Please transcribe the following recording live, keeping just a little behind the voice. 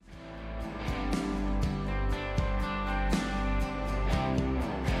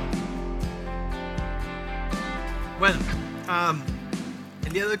Bueno,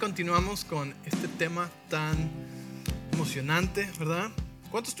 el día de hoy continuamos con este tema tan emocionante, ¿verdad?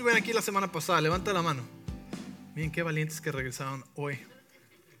 ¿Cuántos estuvieron aquí la semana pasada? Levanta la mano. Miren qué valientes que regresaron hoy.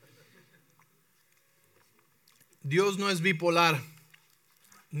 Dios no es bipolar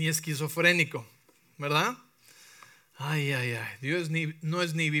ni esquizofrénico, ¿verdad? Ay. Dios no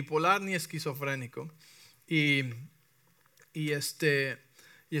es ni bipolar ni esquizofrénico.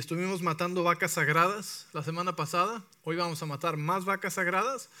 Y estuvimos matando vacas sagradas la semana pasada. Hoy vamos a matar más vacas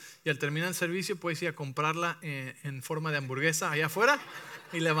sagradas y al terminar el servicio puedes ir a comprarla en forma de hamburguesa allá afuera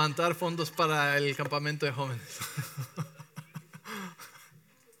y levantar fondos para el campamento de jóvenes.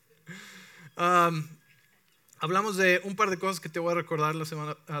 Hablamos de un par de cosas que te voy a recordar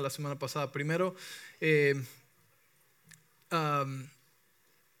la semana pasada. Primero,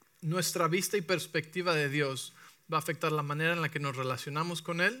 nuestra vista y perspectiva de Dios va a afectar la manera en la que nos relacionamos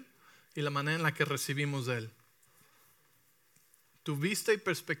con Él y la manera en la que recibimos de Él. Tu vista y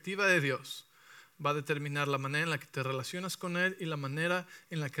perspectiva de Dios va a determinar la manera en la que te relacionas con Él y la manera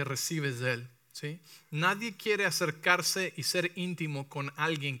en la que recibes de Él, ¿sí? Nadie quiere acercarse y ser íntimo con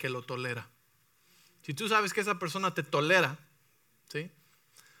alguien que lo tolera. Si tú sabes que esa persona te tolera, ¿sí?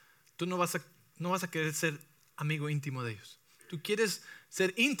 Tú no vas a querer ser amigo íntimo de ellos. Tú quieres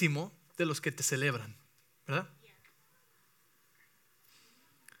ser íntimo de los que te celebran, ¿verdad?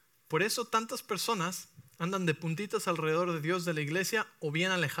 Por eso tantas personas andan de puntitas alrededor de Dios, de la iglesia, o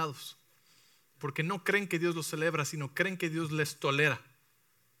bien alejados. Porque no creen que Dios los celebra, sino creen que Dios les tolera.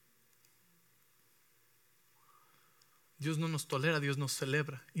 Dios no nos tolera, Dios nos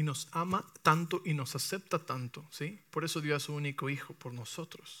celebra y nos ama tanto y nos acepta tanto, ¿sí? Por eso dio a su único hijo por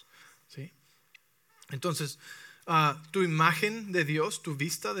nosotros, ¿sí? Entonces, tu imagen de Dios, tu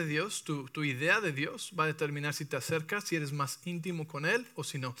vista de Dios, tu idea de Dios va a determinar si te acercas, si eres más íntimo con Él o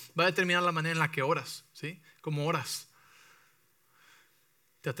si no. Va a determinar la manera en la que oras, ¿sí? ¿Cómo oras?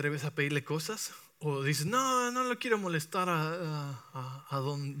 ¿Te atreves a pedirle cosas? ¿O dices, no le quiero molestar a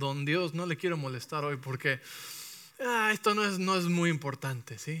don Dios, no le quiero molestar hoy porque esto no es muy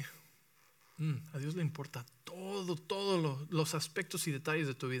importante, ¿sí? A Dios le importa todos los aspectos y detalles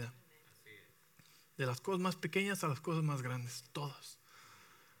de tu vida. De las cosas más pequeñas a las cosas más grandes, todas.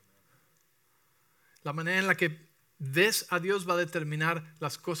 La manera en la que ves a Dios va a determinar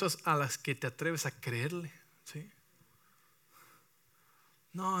las cosas a las que te atreves a creerle, ¿sí?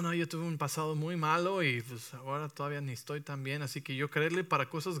 No, yo tuve un pasado muy malo y pues ahora todavía ni estoy tan bien, así que yo creerle para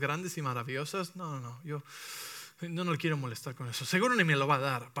cosas grandes y maravillosas, yo no le quiero molestar con eso. Seguro ni me lo va a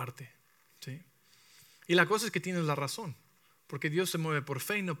dar aparte, ¿sí? Y la cosa es que tienes la razón, porque Dios se mueve por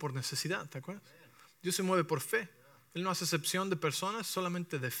fe y no por necesidad, ¿te acuerdas? Dios se mueve por fe. Él no hace excepción de personas,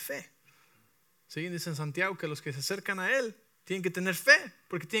 solamente de fe. ¿Sí? Dice en Santiago que los que se acercan a Él tienen que tener fe,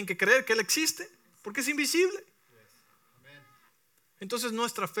 porque tienen que creer que Él existe, porque es invisible. Entonces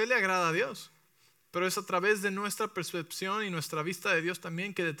nuestra fe le agrada a Dios, pero es a través de nuestra percepción y nuestra vista de Dios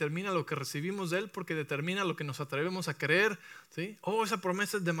también que determina lo que recibimos de Él, porque determina lo que nos atrevemos a creer, ¿sí? Esa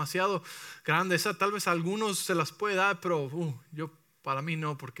promesa es demasiado grande, esa tal vez a algunos se las puede dar, pero para mí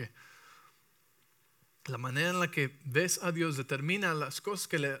no, porque la manera en la que ves a Dios determina las cosas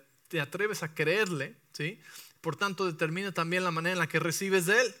que te atreves a creerle, ¿sí? Por tanto, determina también la manera en la que recibes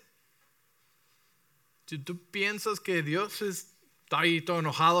de Él. Si tú piensas que Dios está ahí todo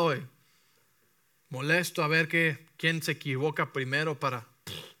enojado y molesto a ver quién se equivoca primero para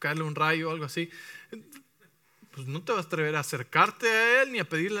caerle un rayo o algo así, pues no te vas a atrever a acercarte a Él ni a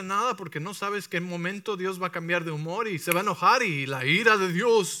pedirle nada porque no sabes qué momento Dios va a cambiar de humor y se va a enojar y la ira de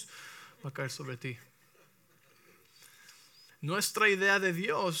Dios va a caer sobre ti. Nuestra idea de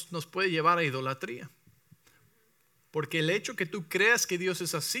Dios nos puede llevar a idolatría. Porque el hecho que tú creas que Dios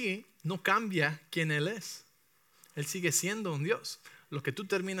es así no cambia quién Él es. Él sigue siendo un Dios. Lo que tú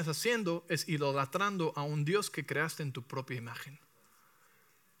terminas haciendo es idolatrando a un Dios que creaste en tu propia imagen.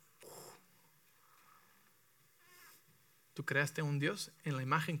 Tú creaste a un Dios en la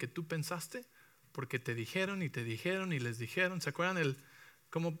imagen que tú pensaste porque te dijeron y les dijeron. ¿Se acuerdan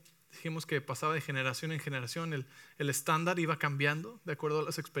cómo dijimos que pasaba de generación en generación? El estándar iba cambiando de acuerdo a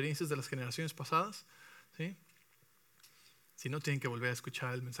las experiencias de las generaciones pasadas, ¿sí? Si no, tienen que volver a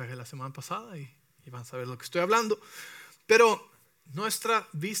escuchar el mensaje de la semana pasada y van a saber lo que estoy hablando. Pero nuestra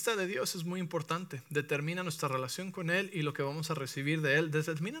vista de Dios es muy importante. Determina nuestra relación con Él y lo que vamos a recibir de Él.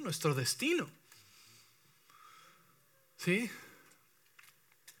 Determina nuestro destino, ¿sí?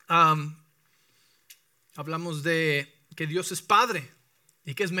 Hablamos de que Dios es Padre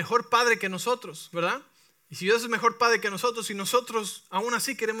y que es mejor Padre que nosotros, ¿verdad? Y si Dios es mejor Padre que nosotros y nosotros aún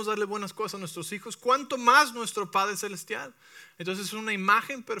así queremos darle buenas cosas a nuestros hijos, ¿cuánto más nuestro Padre Celestial? Entonces es una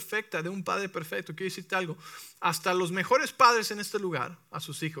imagen perfecta de un Padre perfecto. Quiero decirte algo, hasta los mejores padres en este lugar, a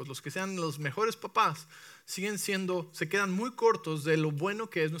sus hijos, los que sean los mejores papás, se quedan muy cortos de lo bueno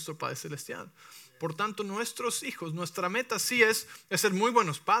que es nuestro Padre Celestial. Por tanto, nuestros hijos, nuestra meta sí es ser muy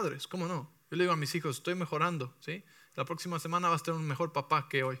buenos padres. ¿Cómo no? Yo le digo a mis hijos, estoy mejorando, ¿sí? La próxima semana vas a tener un mejor papá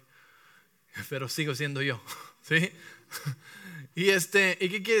que hoy. Pero sigo siendo yo, ¿sí? ¿Y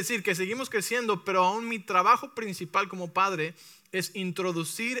qué quiere decir? Que seguimos creciendo, pero aún mi trabajo principal como padre es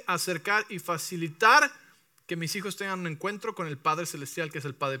introducir, acercar y facilitar que mis hijos tengan un encuentro con el Padre Celestial, que es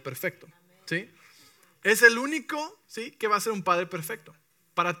el Padre perfecto, ¿sí? Es el único, ¿sí?, que va a ser un Padre perfecto.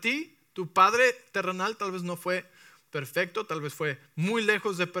 Para ti, tu Padre terrenal tal vez no fue perfecto, tal vez fue muy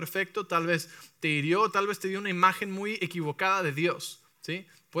lejos de perfecto, tal vez te hirió, tal vez te dio una imagen muy equivocada de Dios, ¿sí?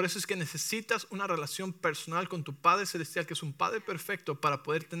 Por eso es que necesitas una relación personal con tu Padre Celestial, que es un Padre perfecto, para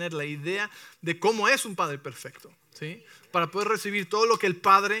poder tener la idea de cómo es un Padre perfecto, ¿sí? Para poder recibir todo lo que el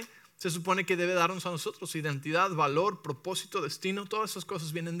Padre se supone que debe darnos a nosotros: identidad, valor, propósito, destino. Todas esas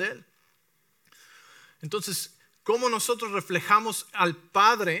cosas vienen de Él. Entonces, cómo nosotros reflejamos al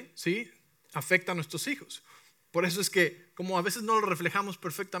Padre, ¿sí?, afecta a nuestros hijos. Por eso es que, como a veces no lo reflejamos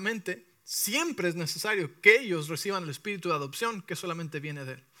perfectamente, siempre es necesario que ellos reciban el espíritu de adopción, que solamente viene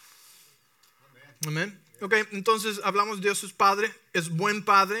de Él. Amén. Ok, entonces hablamos de Dios es Padre, es buen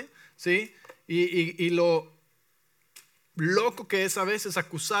Padre, ¿sí? Y lo loco que es a veces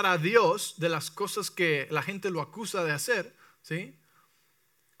acusar a Dios de las cosas que la gente lo acusa de hacer, ¿sí?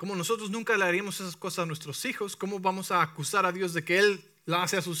 Como nosotros nunca le haríamos esas cosas a nuestros hijos, ¿cómo vamos a acusar a Dios de que Él la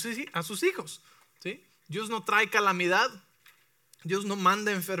hace a sus hijos? ¿Sí? Dios no trae calamidad, Dios no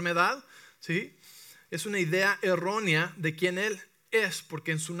manda enfermedad, ¿sí? Es una idea errónea de quién Él es,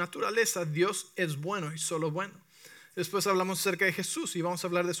 porque en su naturaleza Dios es bueno y solo bueno. Después hablamos acerca de Jesús y vamos a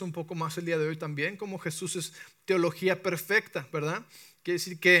hablar de eso un poco más el día de hoy también, como Jesús es teología perfecta, ¿verdad? Quiere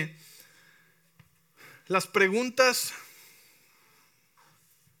decir que las preguntas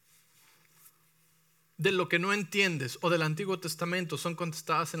de lo que no entiendes o del Antiguo Testamento son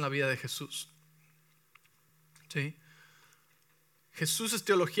contestadas en la vida de Jesús, ¿sí? Jesús es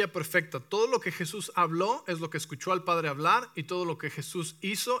teología perfecta. Todo lo que Jesús habló es lo que escuchó al Padre hablar, y todo lo que Jesús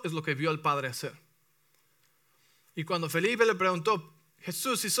hizo es lo que vio al Padre hacer. Y cuando Felipe le preguntó: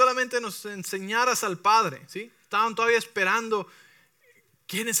 Jesús, si solamente nos enseñaras al Padre, ¿sí? Estaban todavía esperando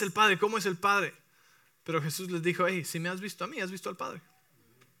quién es el Padre, cómo es el Padre. Pero Jesús les dijo: hey, si me has visto a mí, has visto al Padre.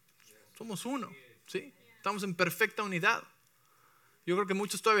 Somos uno, ¿sí? Estamos en perfecta unidad. Yo creo que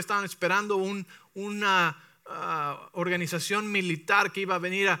muchos todavía estaban esperando una organización militar que iba a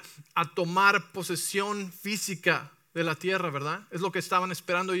venir a tomar posesión física de la tierra, ¿verdad? Es lo que estaban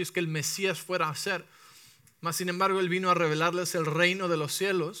esperando ellos, que el Mesías fuera a hacer. Mas sin embargo, Él vino a revelarles el reino de los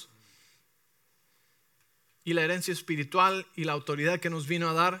cielos y la herencia espiritual y la autoridad que nos vino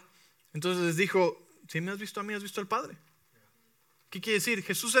a dar. Entonces les dijo: si me has visto a mí, has visto al Padre. ¿Qué quiere decir?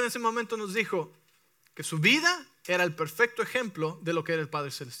 Jesús en ese momento nos dijo que su vida era el perfecto ejemplo de lo que era el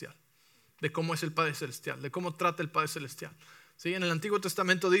Padre Celestial, de cómo es el Padre Celestial, de cómo trata el Padre Celestial. ¿Sí? En el Antiguo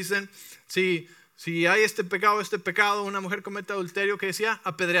Testamento dicen: si hay este pecado, una mujer comete adulterio, ¿qué decía?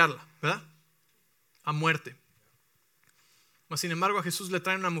 Apedrearla, ¿verdad? A muerte. Mas sin embargo, a Jesús le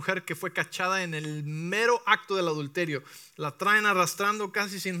traen una mujer que fue cachada en el mero acto del adulterio. La traen arrastrando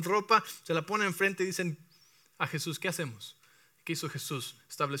casi sin ropa, se la ponen enfrente y dicen a Jesús: ¿qué hacemos? ¿Qué hizo Jesús?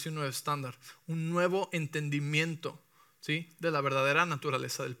 Estableció un nuevo estándar, un nuevo entendimiento, ¿sí?, de la verdadera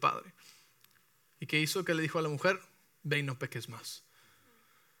naturaleza del Padre. ¿Y qué hizo? Que le dijo a la mujer: ve y no peques más.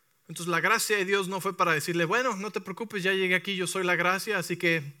 Entonces la gracia de Dios no fue para decirle: bueno, no te preocupes, ya llegué aquí, yo soy la gracia, así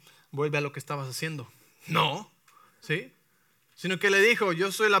que vuelve a lo que estabas haciendo. No, ¿sí? Sino que le dijo: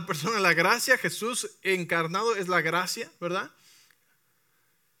 yo soy la persona de la gracia, Jesús encarnado es la gracia, ¿verdad?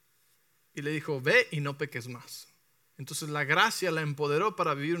 Y le dijo: ve y no peques más. Entonces la gracia la empoderó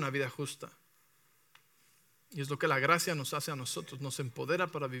para vivir una vida justa. Y es lo que la gracia nos hace a nosotros, nos empodera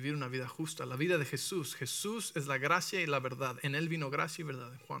para vivir una vida justa. La vida de Jesús. Jesús es la gracia y la verdad. En Él vino gracia y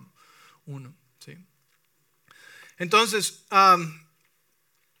verdad, en Juan 1. ¿Sí? Entonces,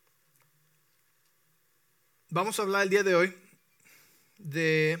 vamos a hablar el día de hoy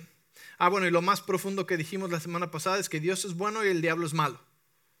de... bueno, y lo más profundo que dijimos la semana pasada es que Dios es bueno y el diablo es malo.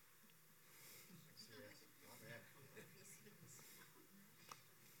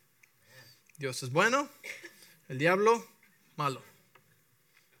 Dios es bueno, el diablo malo.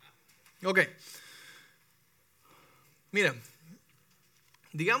 Ok. Mira,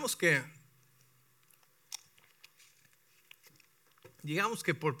 digamos que digamos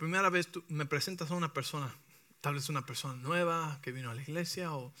que por primera vez tú me presentas a una persona, tal vez una persona nueva que vino a la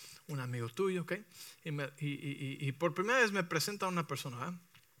iglesia o un amigo tuyo, ¿ok? Y por primera vez me presenta a una persona, ¿verdad?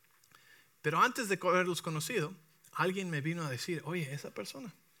 Pero antes de haberlos conocido, alguien me vino a decir, oye, esa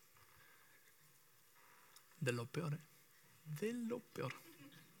persona, de lo peor, de lo peor.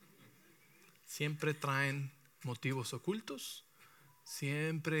 Siempre traen motivos ocultos,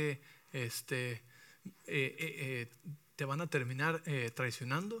 siempre te van a terminar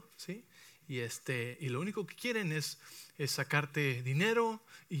traicionando, ¿sí? Y lo único que quieren es sacarte dinero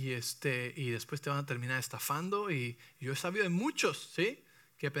y después te van a terminar estafando. Y yo he sabido de muchos, ¿sí?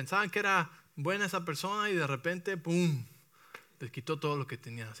 Que pensaban que era buena esa persona y de repente, ¡pum!, les quitó todo lo que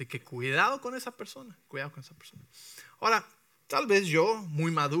tenía. Así que cuidado con esa persona, cuidado con esa persona. Ahora, tal vez yo,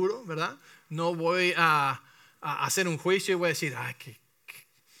 muy maduro, ¿verdad? No voy a hacer un juicio y voy a decir, ay,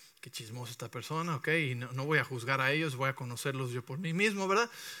 qué chismosa esta persona, ¿ok? Y no voy a juzgar a ellos, voy a conocerlos yo por mí mismo, ¿verdad?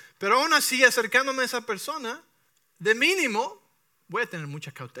 Pero aún así, acercándome a esa persona, de mínimo, voy a tener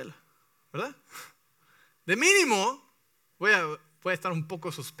mucha cautela, ¿verdad? De mínimo, voy a estar un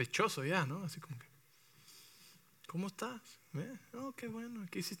poco sospechoso ya, ¿no? Así como que, ¿cómo estás? Oh, qué bueno,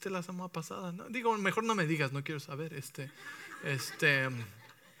 ¿qué hiciste la semana pasada? No, digo, mejor no me digas, no quiero saber.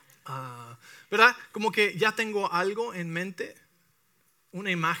 ¿Verdad? Como que ya tengo algo en mente,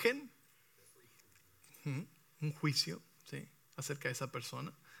 una imagen, un juicio, ¿sí?, acerca de esa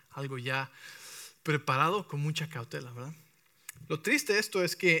persona, algo ya preparado con mucha cautela, ¿verdad? Lo triste de esto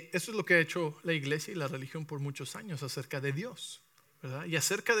es que eso es lo que ha hecho la iglesia y la religión por muchos años acerca de Dios, ¿verdad? Y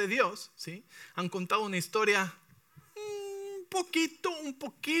acerca de Dios, ¿sí?, han contado una historia un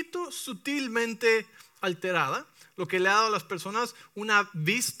poquito sutilmente alterada, lo que le ha dado a las personas una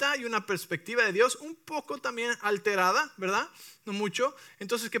vista y una perspectiva de Dios un poco también alterada, ¿verdad? No mucho.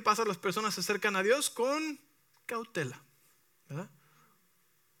 Entonces, ¿qué pasa? Las personas se acercan a Dios con cautela, ¿verdad?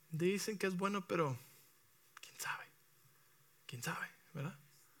 Dicen que es bueno, pero quién sabe, ¿verdad?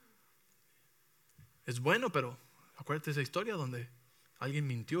 Es bueno, pero acuérdate de esa historia donde alguien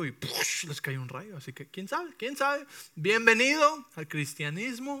mintió y ¡push!, les cayó un rayo. Así que quién sabe. Bienvenido al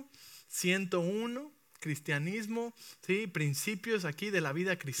cristianismo 101, cristianismo, ¿sí?, principios aquí de la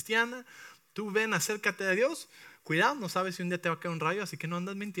vida cristiana. Tú ven, acércate a Dios. Cuidado, no sabes si un día te va a caer un rayo, así que no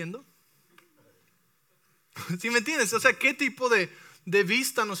andas mintiendo. ¿Sí me entiendes? O sea, ¿qué tipo de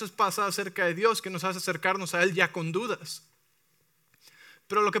vista nos pasa acerca de Dios que nos hace acercarnos a Él ya con dudas?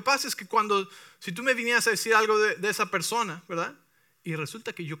 Pero lo que pasa es que si tú me vinieras a decir algo de esa persona, ¿verdad? Y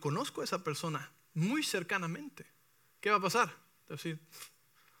resulta que yo conozco a esa persona muy cercanamente, ¿qué va a pasar? Te voy a decir,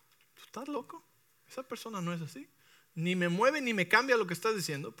 ¿tú estás loco? Esa persona no es así. Ni me mueve ni me cambia lo que estás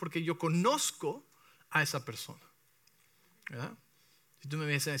diciendo, porque yo conozco a esa persona, ¿verdad? Si tú me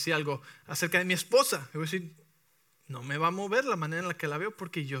vienes a decir algo acerca de mi esposa, yo voy a decir, no me va a mover la manera en la que la veo,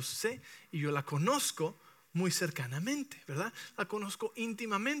 porque yo sé y yo la conozco muy cercanamente, ¿verdad? La conozco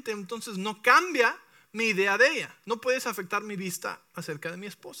íntimamente, entonces no cambia mi idea de ella. No puedes afectar mi vista acerca de mi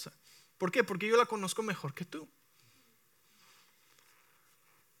esposa. ¿Por qué? Porque yo la conozco mejor que tú.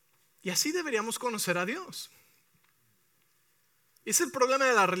 Y así deberíamos conocer a Dios. Es el problema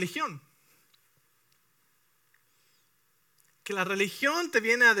de la religión. Que la religión te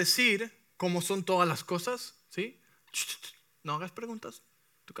viene a decir cómo son todas las cosas, ¿sí? No hagas preguntas,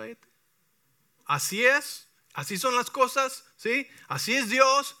 tú cállate. Así es, así son las cosas, ¿sí? Así es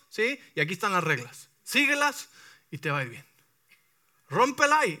Dios, ¿sí? Y aquí están las reglas. Síguelas y te va a ir bien.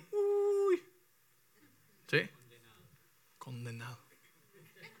 Rómpela y uy, ¿sí? Condenado.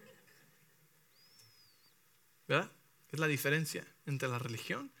 ¿Verdad? Es la diferencia entre la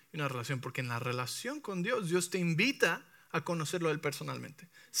religión y una relación, porque en la relación con Dios, Dios te invita a conocerlo a Él personalmente.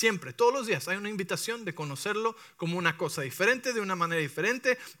 Siempre, todos los días hay una invitación de conocerlo como una cosa diferente, de una manera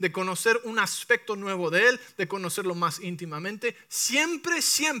diferente, de conocer un aspecto nuevo de Él, de conocerlo más íntimamente. Siempre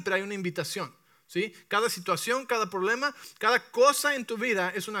hay una invitación, ¿sí? Cada situación, cada problema, cada cosa en tu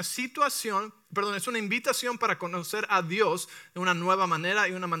vida es una es una invitación para conocer a Dios de una nueva manera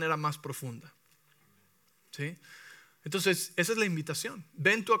y una manera más profunda, ¿sí? Entonces, esa es la invitación.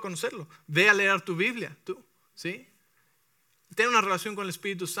 Ven tú a conocerlo. Ve a leer tu Biblia, tú, ¿sí? Ten una relación con el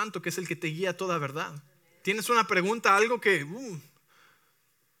Espíritu Santo, que es el que te guía a toda verdad. Tienes una pregunta, algo que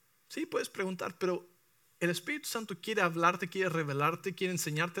sí, puedes preguntar, pero el Espíritu Santo quiere hablarte, quiere revelarte, quiere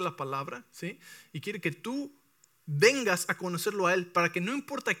enseñarte la palabra, ¿sí? Y quiere que tú vengas a conocerlo a Él, para que no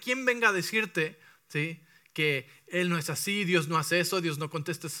importa quién venga a decirte, ¿sí?, que Él no es así, Dios no hace eso, Dios no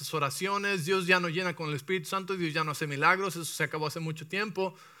contesta esas oraciones, Dios ya no llena con el Espíritu Santo, Dios ya no hace milagros, eso se acabó hace mucho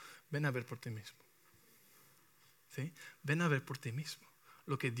tiempo. Ven a ver por ti mismo, ¿sí? Ven a ver por ti mismo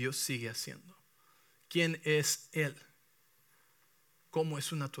lo que Dios sigue haciendo. ¿Quién es Él? cómo es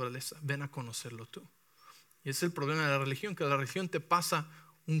su naturaleza. Ven a conocerlo tú. Y ese es el problema de la religión, que la religión te pasa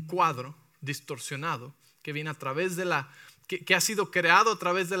un cuadro distorsionado que viene a través de que ha sido creado a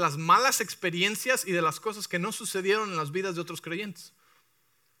través de las malas experiencias y de las cosas que no sucedieron en las vidas de otros creyentes.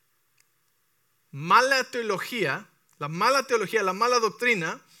 La mala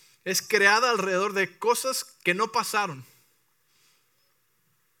doctrina es creada alrededor de cosas que no pasaron,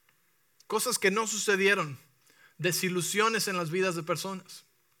 cosas que no sucedieron, desilusiones en las vidas de personas.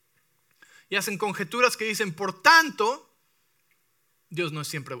 Y hacen conjeturas que dicen, por tanto, Dios no es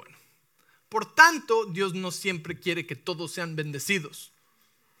siempre bueno. Por tanto, Dios no siempre quiere que todos sean bendecidos.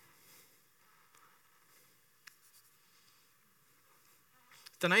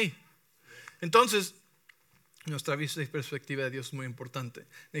 ¿Están ahí? Entonces, nuestra vista y perspectiva de Dios es muy importante.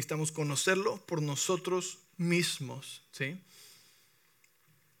 Necesitamos conocerlo por nosotros mismos, ¿sí?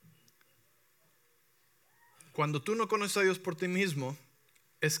 Cuando tú no conoces a Dios por ti mismo,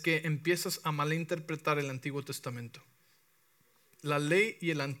 es que empiezas a malinterpretar el Antiguo Testamento, la ley y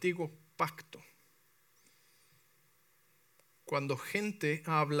el antiguo pacto. Cuando gente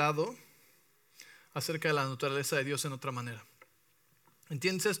ha hablado acerca de la naturaleza de Dios en otra manera.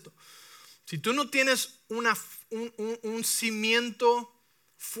 ¿Entiendes esto? Si tú no tienes un cimiento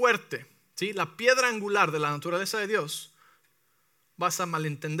fuerte, ¿sí? La piedra angular de la naturaleza de Dios, vas a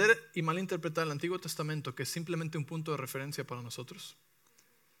malentender y malinterpretar el Antiguo Testamento, que es simplemente un punto de referencia para nosotros.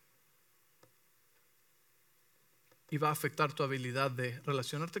 Y va a afectar tu habilidad de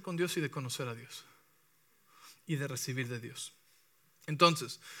relacionarte con Dios y de conocer a Dios. Y de recibir de Dios.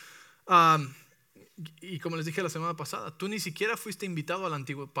 Entonces, y como les dije la semana pasada, tú ni siquiera fuiste invitado al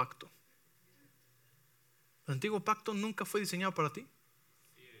antiguo pacto. El antiguo pacto nunca fue diseñado para ti.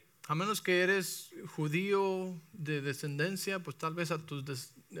 A menos que eres judío de descendencia, pues tal vez a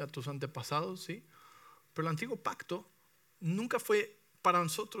tus antepasados, ¿sí? Pero el antiguo pacto nunca fue para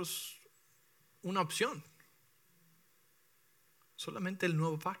nosotros una opción. Solamente el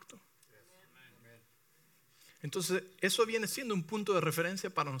nuevo pacto. Entonces, eso viene siendo un punto de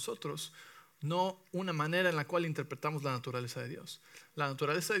referencia para nosotros, no una manera en la cual interpretamos la naturaleza de Dios. La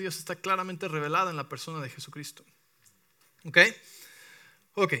naturaleza de Dios está claramente revelada en la persona de Jesucristo. ¿Ok?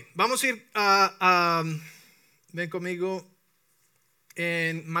 Ok, vamos a ir ven conmigo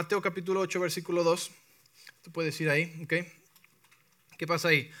en Mateo capítulo 8, versículo 2. Tú puedes ir ahí, ¿ok? ¿Qué pasa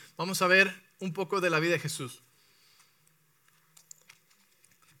ahí? Vamos a ver un poco de la vida de Jesús.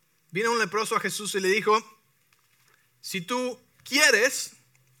 Vino un leproso a Jesús y le dijo, si tú quieres,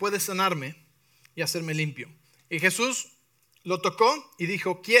 puedes sanarme y hacerme limpio. Y Jesús lo tocó y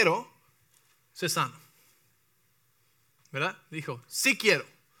dijo, quiero, sé sano. ¿Verdad? Dijo, sí quiero.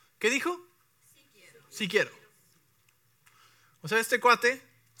 ¿Qué dijo? Sí quiero. Sí quiero. O sea, este cuate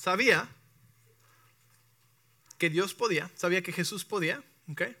sabía que Dios podía, sabía que Jesús podía,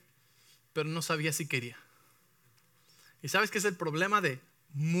 ¿ok? Pero no sabía si quería. ¿Y sabes qué es el problema de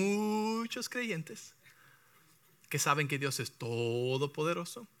muchos creyentes? Que saben que Dios es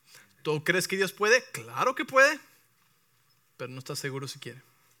todopoderoso. ¿Tú crees que Dios puede? Claro que puede, pero no estás seguro si quiere.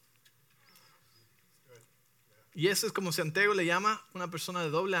 Y eso es como Santiago le llama una persona de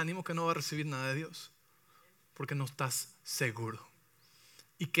doble ánimo que no va a recibir nada de Dios, porque no estás seguro.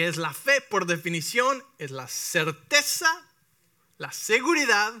 ¿Y qué es la fe? Por definición, es la certeza, la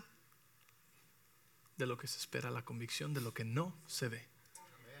seguridad de lo que se espera, la convicción de lo que no se ve.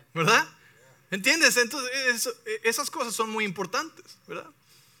 ¿Verdad? ¿Entiendes? Entonces, esas cosas son muy importantes, ¿verdad?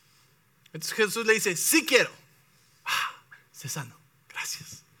 Entonces Jesús le dice, sí quiero. Sé sano,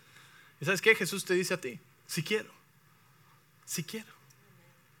 gracias. ¿Y sabes qué? Jesús te dice a ti, sí quiero. Sí quiero.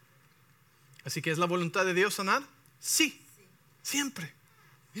 Así que ¿es la voluntad de Dios sanar? Sí, siempre.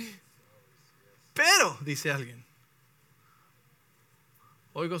 Pero, dice alguien,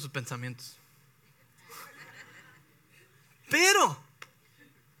 oigo sus pensamientos. Pero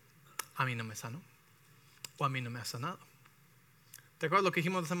a mí no me sanó, o a mí no me ha sanado. ¿Te acuerdas lo que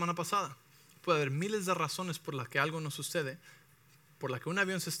dijimos la semana pasada? Puede haber miles de razones por las que algo no sucede, por las que un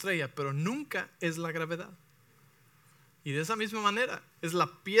avión se estrella, pero nunca es la gravedad. Y de esa misma manera, es la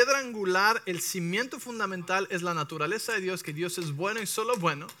piedra angular, el cimiento fundamental, es la naturaleza de Dios, que Dios es bueno y solo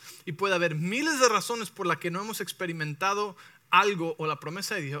bueno, y puede haber miles de razones por las que no hemos experimentado algo o la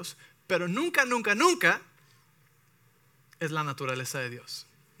promesa de Dios, pero nunca, nunca, nunca es la naturaleza de Dios.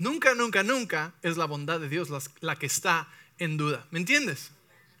 Nunca, nunca, nunca es la bondad de Dios la que está en duda. ¿Me entiendes?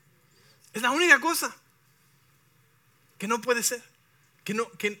 Es la única cosa que no puede ser,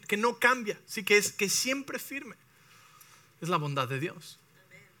 que no cambia, ¿sí? Que es siempre firme. Es la bondad de Dios.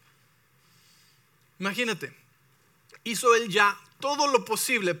 Imagínate, hizo Él ya todo lo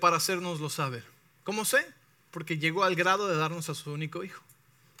posible para hacérnoslo saber. ¿Cómo sé? porque llegó al grado de darnos a su único hijo.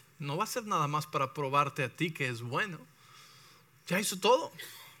 No va a ser nada más para probarte a ti que es bueno. Ya hizo todo.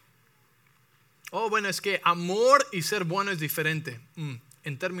 Oh, bueno, es que amor y ser bueno es diferente.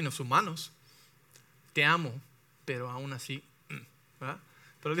 En términos humanos, te amo, pero aún así, ¿verdad?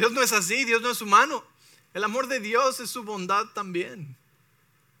 Pero Dios no es así, Dios no es humano. El amor de Dios es su bondad también.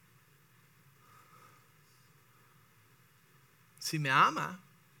 Si me ama,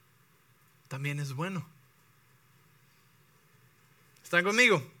 también es bueno. ¿Están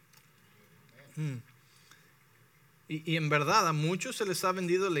conmigo? Y en verdad a muchos se les ha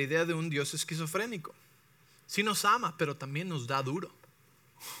vendido la idea de un Dios esquizofrénico. Sí nos ama, pero también nos da duro.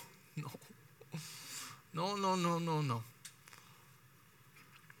 No.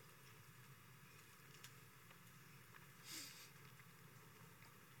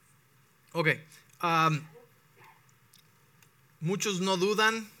 Ok. Muchos no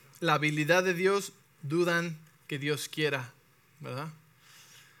dudan la habilidad de Dios, dudan que Dios quiera, ¿verdad?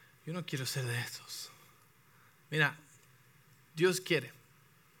 Yo no quiero ser de esos. Mira, Dios quiere.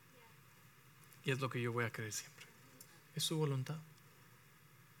 Y es lo que yo voy a creer siempre. Es su voluntad.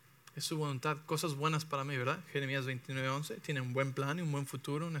 Es su voluntad. Cosas buenas para mí, ¿verdad? Jeremías 29:11. Tiene un buen plan y un buen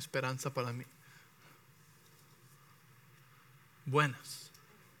futuro, una esperanza para mí. Buenas.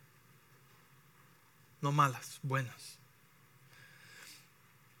 No malas, buenas.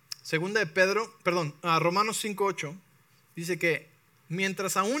 Romanos 5:8 dice que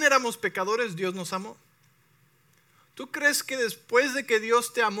mientras aún éramos pecadores, Dios nos amó. ¿Tú crees que después de que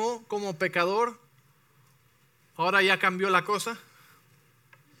Dios te amó como pecador, ahora ya cambió la cosa?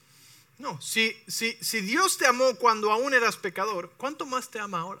 No, si Dios te amó cuando aún eras pecador, ¿cuánto más te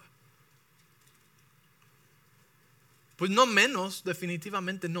ama ahora? Pues no menos,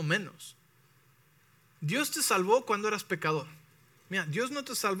 definitivamente no menos. Dios te salvó cuando eras pecador. Mira, Dios no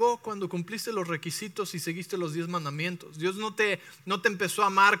te salvó cuando cumpliste los requisitos y seguiste los 10 mandamientos. Dios no te empezó a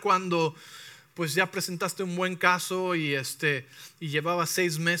amar cuando pues ya presentaste un buen caso y llevabas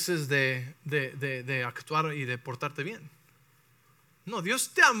 6 meses de actuar y de portarte bien. No,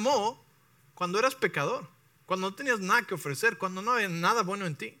 Dios te amó cuando eras pecador, cuando no tenías nada que ofrecer, cuando no había nada bueno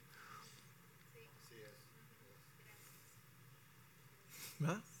en ti.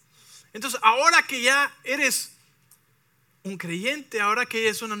 ¿Verdad? Entonces, ahora que ya eres un creyente, ahora que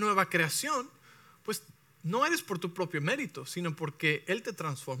es una nueva creación, pues no eres por tu propio mérito, sino porque Él te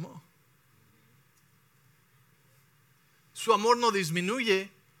transformó. Su amor no disminuye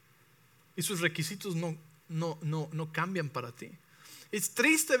y sus requisitos no cambian para ti. Es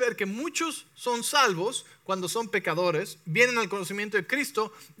triste ver que muchos son salvos cuando son pecadores, vienen al conocimiento de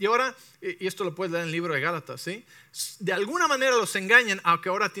Cristo y ahora, y esto lo puedes leer en el libro de Gálatas, ¿sí? De alguna manera los engañan a que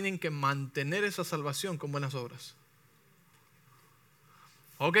ahora tienen que mantener esa salvación con buenas obras.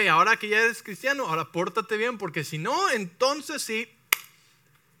 Ok, ahora que ya eres cristiano, ahora pórtate bien, porque si no, entonces sí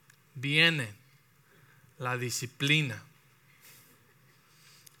viene la disciplina.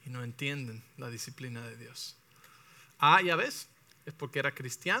 Y no entienden la disciplina de Dios. Ya ves, es porque era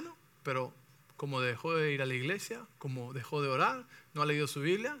cristiano, pero como dejó de ir a la iglesia, como dejó de orar, no ha leído su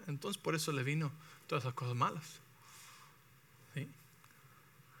Biblia, entonces por eso le vino todas esas cosas malas. ¿Sí?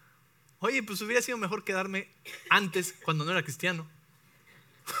 Oye, pues hubiera sido mejor quedarme antes cuando no era cristiano.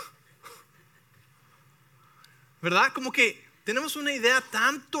 ¿Verdad? Como que tenemos una idea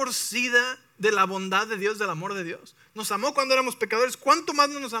tan torcida de la bondad de Dios, del amor de Dios. Nos amó cuando éramos pecadores. ¿Cuánto más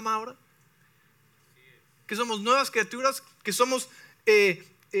no nos ama ahora? Que somos nuevas criaturas, que somos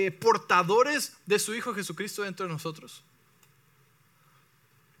portadores de su Hijo Jesucristo dentro de nosotros.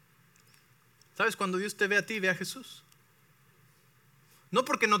 ¿Sabes? Cuando Dios te ve a ti, ve a Jesús. No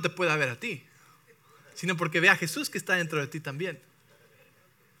porque no te pueda ver a ti, sino porque ve a Jesús que está dentro de ti también.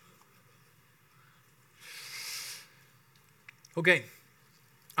 Ok.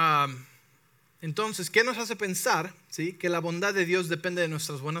 Entonces, ¿qué nos hace pensar, ¿sí?, que la bondad de Dios depende de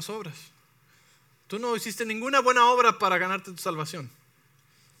nuestras buenas obras? Tú no hiciste ninguna buena obra para ganarte tu salvación.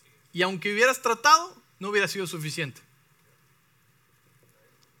 Y aunque hubieras tratado, no hubiera sido suficiente.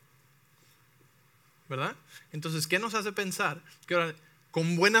 ¿Verdad? Entonces, ¿qué nos hace pensar que ahora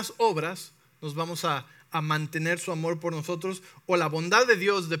con buenas obras nos vamos a mantener su amor por nosotros, o la bondad de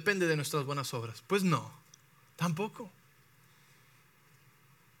Dios depende de nuestras buenas obras? Pues no, tampoco.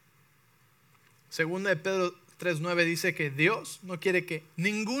 Segunda de Pedro 3:9 dice que Dios no quiere que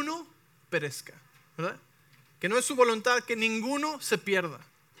ninguno perezca, ¿verdad? Que no es su voluntad que ninguno se pierda.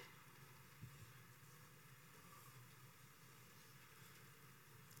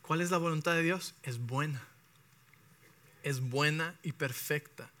 ¿Cuál es la voluntad de Dios? Es buena. Es buena y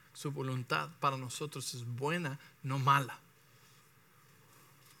perfecta. Su voluntad para nosotros es buena, no mala.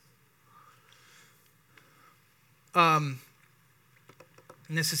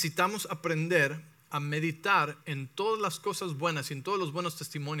 necesitamos aprender a meditar en todas las cosas buenas y en todos los buenos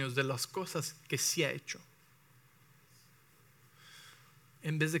testimonios de las cosas que sí ha hecho,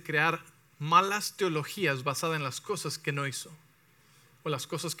 en vez de crear malas teologías basadas en las cosas que no hizo o las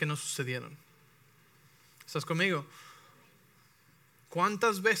cosas que no sucedieron. ¿Estás conmigo?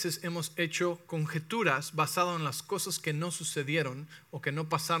 ¿Cuántas veces hemos hecho conjeturas basadas en las cosas que no sucedieron o que no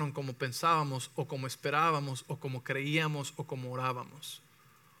pasaron como pensábamos o como esperábamos o como creíamos o como orábamos?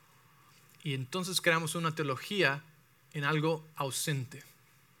 Y entonces creamos una teología en algo ausente.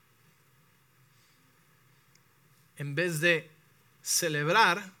 En vez de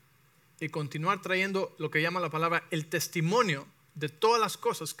celebrar y continuar trayendo lo que llama la palabra el testimonio de todas las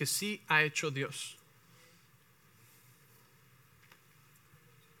cosas que sí ha hecho Dios.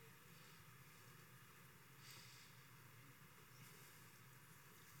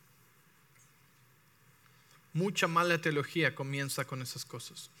 Mucha mala teología comienza con esas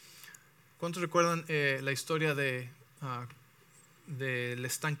cosas. ¿Cuántos recuerdan la historia del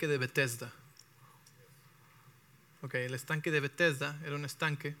estanque de Bethesda? Ok, el estanque de Bethesda era un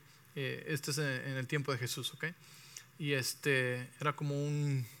estanque, este es en el tiempo de Jesús, ok, y era como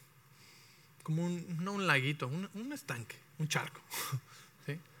no un laguito, un estanque, un charco,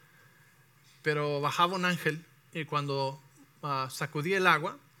 ¿sí? Pero bajaba un ángel y cuando sacudía el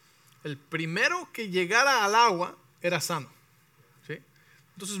agua, el primero que llegara al agua era sano, ¿sí?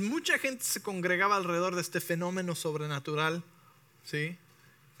 Entonces mucha gente se congregaba alrededor de este fenómeno sobrenatural, ¿sí?,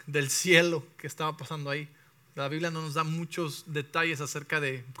 del cielo que estaba pasando ahí. La Biblia no nos da muchos detalles acerca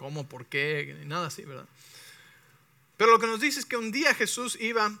de cómo, por qué, ni nada así, ¿verdad? Pero lo que nos dice es que un día Jesús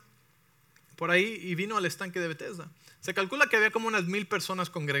iba por ahí y vino al estanque de Bethesda. Se calcula que había como unas 1,000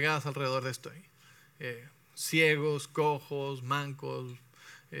 personas congregadas alrededor de esto ahí. Ciegos, cojos, mancos,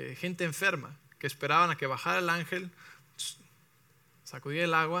 gente enferma que esperaban a que bajara el ángel, sacudía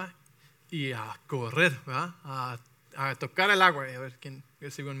el agua y a correr, ¿verdad? A tocar el agua y a ver quién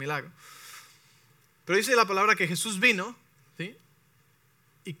recibió un milagro. Pero dice la palabra que Jesús vino, ¿sí?,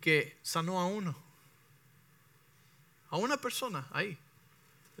 y que sanó a una persona ahí.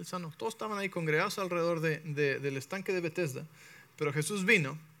 Él sanó. Todos estaban ahí congregados alrededor del estanque de Bethesda, pero Jesús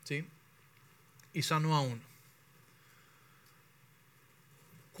vino, ¿sí?, y sanó a uno.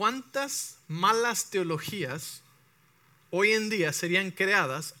 ¿Cuántas malas teologías hoy en día serían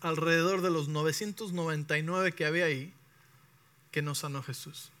creadas alrededor de los 999 que había ahí que no sanó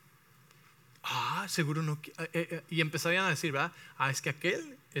Jesús? Seguro no. Y empezarían a decir, ¿verdad? Es que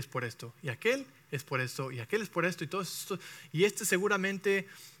aquel es por esto, y aquel es por esto, y aquel es por esto, y todo esto, y seguramente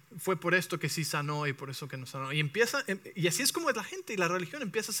fue por esto que sí sanó y por eso que no sanó. Y así es como es la gente, y la religión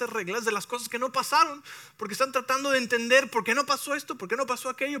empieza a hacer reglas de las cosas que no pasaron, porque están tratando de entender por qué no pasó esto, por qué no pasó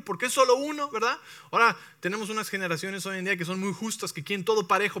aquello, por qué solo uno, ¿verdad? Ahora tenemos unas generaciones hoy en día que son muy justas, que quieren todo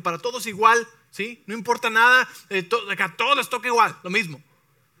parejo, para todos igual, ¿sí? No importa nada, que a todos les toque igual, lo mismo.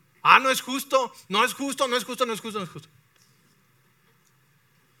 No es justo, no es justo, no es justo, no es justo, no es justo.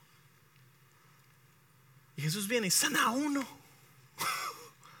 Y Jesús viene y sana a uno.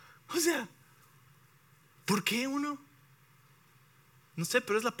 O sea, ¿por qué uno? No sé,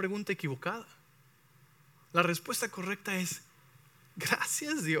 pero es la pregunta equivocada. La respuesta correcta es: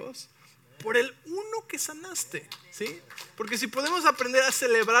 gracias, Dios, por el uno que sanaste, ¿sí? Porque si podemos aprender a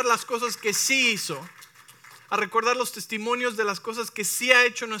celebrar las cosas que sí hizo, a recordar los testimonios de las cosas que sí ha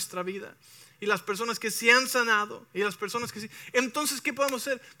hecho en nuestra vida, y las personas que sí han sanado, y las personas que sí, entonces ¿qué podemos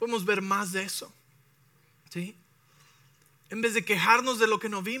hacer? Podemos ver más de eso, ¿sí? En vez de quejarnos de lo que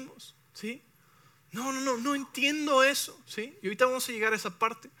no vimos, ¿sí? No entiendo eso, ¿sí? Y ahorita vamos a llegar a esa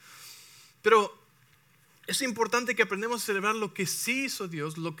parte. Pero es importante que aprendamos a celebrar lo que sí hizo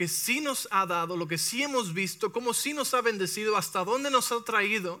Dios, lo que sí nos ha dado, lo que sí hemos visto, cómo sí nos ha bendecido, hasta dónde nos ha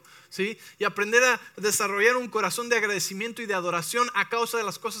traído, ¿sí? Y aprender a desarrollar un corazón de agradecimiento y de adoración a causa de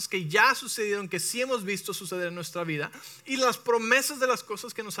las cosas que ya sucedieron, que sí hemos visto suceder en nuestra vida, y las promesas de las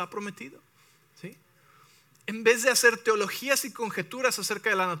cosas que nos ha prometido, ¿sí? En vez de hacer teologías y conjeturas acerca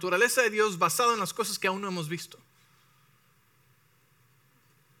de la naturaleza de Dios basado en las cosas que aún no hemos visto.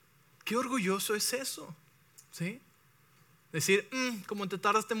 Qué orgulloso es eso, ¿sí? Decir, como te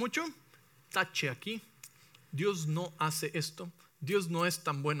tardaste mucho, tache aquí. Dios no hace esto. Dios no es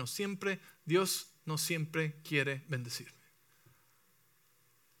tan bueno siempre. Dios no siempre quiere bendecirme.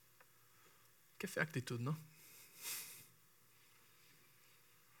 Qué fea actitud, ¿no?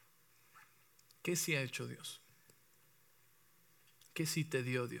 ¿Qué sí ha hecho Dios? ¿Qué sí te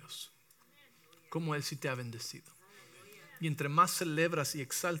dio Dios? ¿Cómo Él sí te ha bendecido? Y entre más celebras y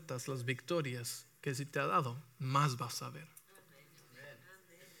exaltas las victorias que sí te ha dado, más vas a ver.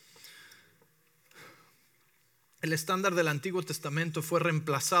 el estándar del Antiguo Testamento fue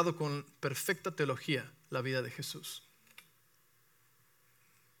reemplazado con perfecta teología, la vida de Jesús.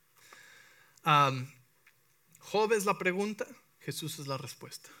 Job es la pregunta, Jesús es la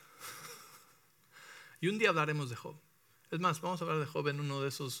respuesta. Y un día hablaremos de Job. Es más, vamos a hablar de Job en uno de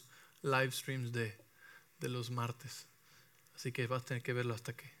esos live streams de los martes. Así que vas a tener que verlo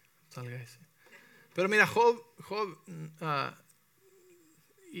hasta que salga ese. Pero mira, Job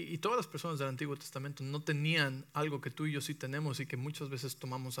y todas las personas del Antiguo Testamento no tenían algo que tú y yo sí tenemos y que muchas veces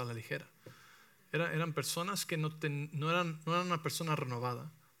tomamos a la ligera. Eran personas que no eran una persona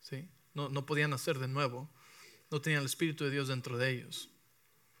renovada, ¿sí? No podían nacer de nuevo, no tenían el Espíritu de Dios dentro de ellos,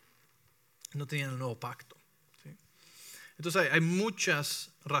 no tenían el nuevo pacto, ¿sí? Entonces hay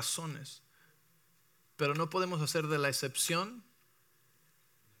muchas razones, pero no podemos hacer de la excepción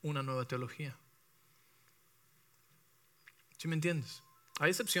una nueva teología. ¿Sí me entiendes? Hay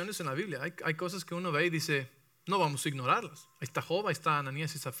excepciones en la Biblia, hay cosas que uno ve y dice, no vamos a ignorarlas. Ahí está Job, ahí está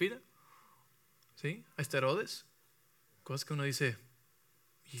Ananías y Zafira, ¿sí? Ahí está Herodes. Cosas que uno dice,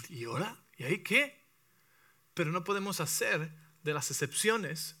 ¿y ahora? ¿Y ahí qué? Pero no podemos hacer de las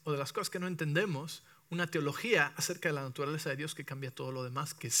excepciones o de las cosas que no entendemos una teología acerca de la naturaleza de Dios que cambia todo lo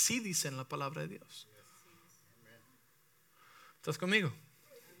demás que sí dice en la palabra de Dios. ¿Estás conmigo?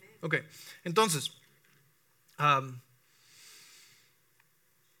 Ok, entonces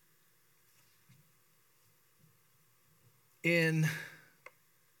en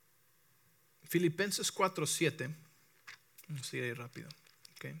Filipenses 4:7, vamos a ir ahí rápido,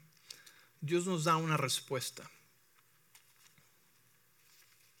 okay. Dios nos da una respuesta.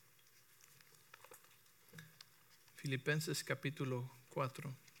 Filipenses capítulo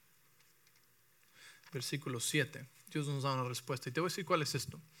 4, versículo 7. Dios nos da una respuesta. Y te voy a decir cuál es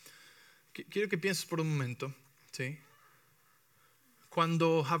esto. Quiero que pienses por un momento, ¿sí?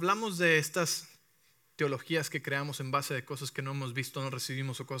 Cuando hablamos de estas teologías que creamos en base de cosas que no hemos visto, no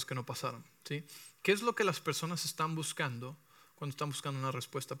recibimos o cosas que no pasaron, ¿sí? ¿Qué es lo que las personas están buscando cuando están buscando una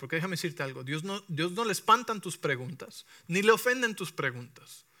respuesta? Porque déjame decirte algo, Dios no le espantan tus preguntas, ni le ofenden tus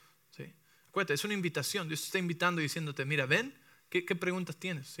preguntas, ¿sí? Acuérdate, es una invitación. Dios te está invitando y diciéndote, mira, ven, ¿qué preguntas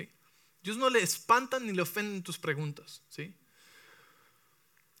tienes? ¿Sí? Dios no le espantan ni le ofenden tus preguntas, ¿sí?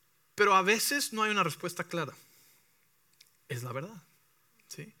 Pero a veces no hay una respuesta clara. Es la verdad,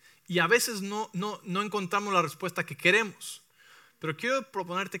 ¿sí? Y a veces no encontramos la respuesta que queremos. Pero quiero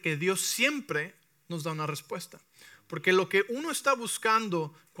proponerte que Dios siempre nos da una respuesta. Porque lo que uno está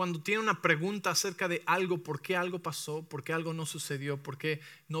buscando cuando tiene una pregunta acerca de algo, por qué algo pasó, por qué algo no sucedió, por qué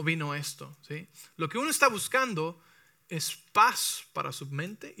no vino esto, ¿sí? Lo que uno está buscando es paz para su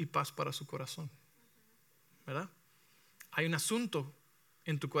mente y paz para su corazón, ¿verdad? Hay un asunto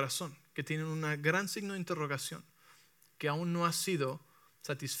en tu corazón que tiene un gran signo de interrogación que aún no ha sido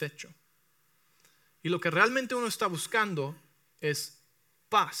satisfecho. Y lo que realmente uno está buscando es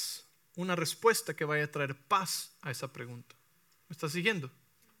paz. Una respuesta que vaya a traer paz a esa pregunta. ¿Me estás siguiendo?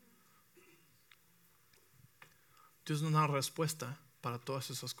 Dios nos da una respuesta para todas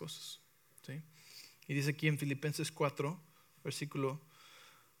esas cosas, ¿sí? Y dice aquí en Filipenses 4, versículo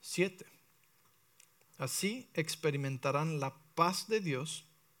 7. Así experimentarán la paz de Dios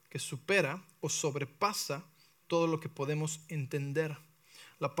que supera o sobrepasa todo lo que podemos entender.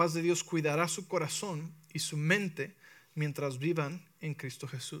 La paz de Dios cuidará su corazón y su mente mientras vivan en Cristo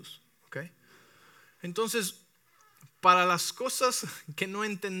Jesús. Okay. Entonces, para las cosas que no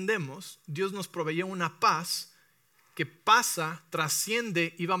entendemos, Dios nos proveyó una paz que pasa,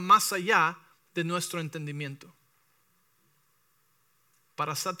 trasciende y va más allá de nuestro entendimiento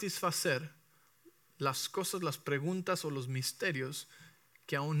para satisfacer las cosas, las preguntas o los misterios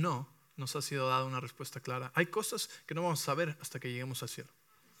que aún no nos ha sido dada una respuesta clara. Hay cosas que no vamos a saber hasta que lleguemos al cielo.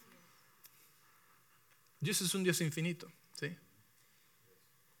 Dios es un Dios infinito, ¿sí?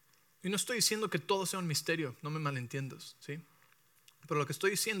 Y no estoy diciendo que todo sea un misterio, no me malentiendas, ¿sí? Pero lo que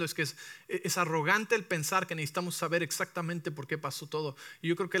estoy diciendo es que es arrogante el pensar que necesitamos saber exactamente por qué pasó todo. Y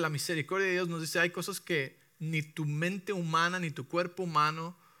yo creo que la misericordia de Dios nos dice, hay cosas que ni tu mente humana, ni tu cuerpo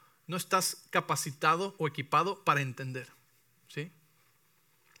humano, no estás capacitado o equipado para entender, ¿sí?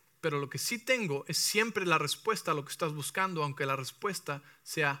 Pero lo que sí tengo es siempre la respuesta a lo que estás buscando, aunque la respuesta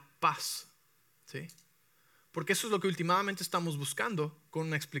sea paz, ¿sí? Porque eso es lo que últimamente estamos buscando con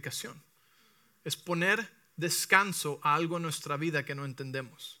una explicación. Es poner descanso a algo en nuestra vida que no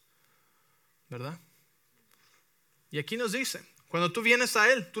entendemos, ¿verdad? Y aquí nos dice, cuando tú vienes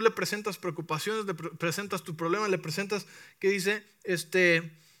a Él, tú le presentas preocupaciones, le presentas tu problema, le presentas, que dice,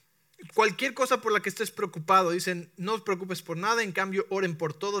 cualquier cosa por la que estés preocupado, dicen, no os preocupes por nada, en cambio oren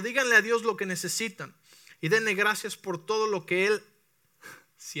por todo, díganle a Dios lo que necesitan y denle gracias por todo lo que Él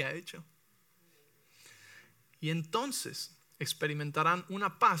sí ha hecho. Y entonces experimentarán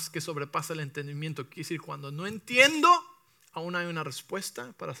una paz que sobrepasa el entendimiento. Quiere decir, cuando no entiendo, aún hay una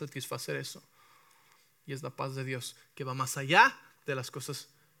respuesta para satisfacer eso. Y es la paz de Dios que va más allá de las cosas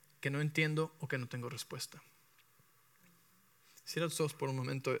que no entiendo o que no tengo respuesta. Cierra tus ojos por un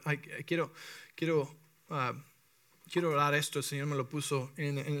momento. Quiero orar esto. El Señor me lo puso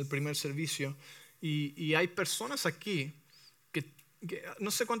en el primer servicio. Y hay personas aquí que no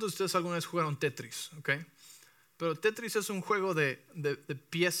sé cuántos de ustedes alguna vez jugaron Tetris, ¿ok? Pero Tetris es un juego de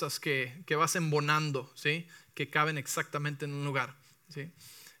piezas que vas embonando, ¿sí? Que caben exactamente en un lugar, ¿sí?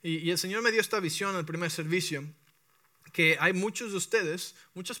 Y el Señor me dio esta visión en el primer servicio, que hay muchos de ustedes,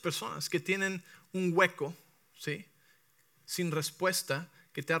 muchas personas que tienen un hueco, ¿sí? Sin respuesta,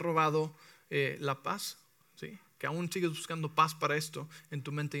 que te ha robado la paz, ¿sí? Que aún sigues buscando paz para esto en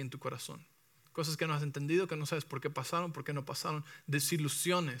tu mente y en tu corazón. Cosas que no has entendido, que no sabes por qué pasaron, por qué no pasaron.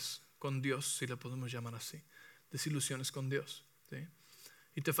 Desilusiones con Dios, si le podemos llamar así. Desilusiones con Dios, ¿sí?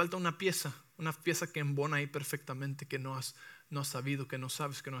 Y te falta una pieza que embona ahí perfectamente, que no has sabido, que no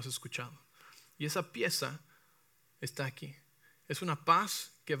sabes, que no has escuchado. Y esa pieza está aquí. Es una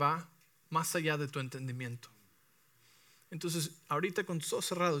paz que va más allá de tu entendimiento. Entonces, ahorita con tus ojos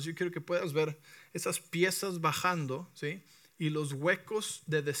cerrados, yo quiero que puedas ver esas piezas bajando, ¿sí? Y los huecos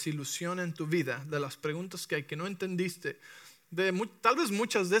de desilusión en tu vida, de las preguntas que hay que no entendiste. Tal vez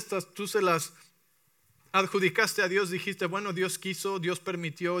muchas de estas tú se las adjudicaste a Dios, dijiste, bueno, Dios quiso, Dios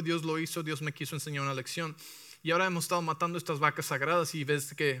permitió, Dios lo hizo, Dios me quiso enseñar una lección. Y ahora hemos estado matando estas vacas sagradas y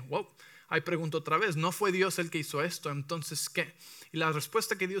ves que, wow, ahí pregunto otra vez, ¿no fue Dios el que hizo esto? Entonces, ¿qué? Y la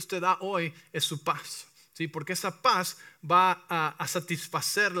respuesta que Dios te da hoy es su paz, ¿sí? Porque esa paz va a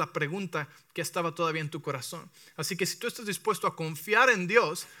satisfacer la pregunta que estaba todavía en tu corazón. Así que si tú estás dispuesto a confiar en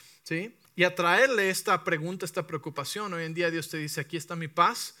Dios, ¿sí? Y a traerle esta pregunta, esta preocupación, hoy en día Dios te dice, aquí está mi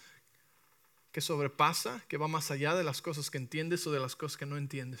paz, que sobrepasa, que va más allá de las cosas que entiendes o de las cosas que no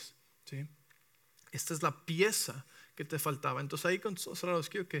entiendes, ¿sí? Esta es la pieza que te faltaba. Entonces ahí con tus ojos cerrados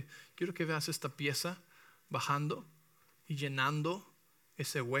quiero que veas esta pieza bajando y llenando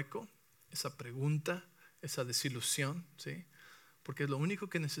ese hueco, esa pregunta, esa desilusión, ¿sí? Porque lo único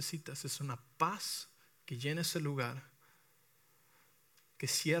que necesitas es una paz que llene ese lugar, que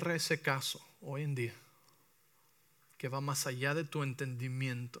cierre ese caso hoy en día, que va más allá de tu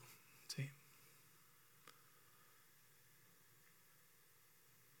entendimiento, ¿sí?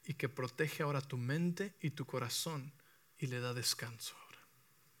 Y que protege ahora tu mente y tu corazón y le da descanso ahora.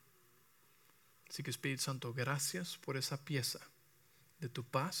 Así que Espíritu Santo, gracias por esa pieza de tu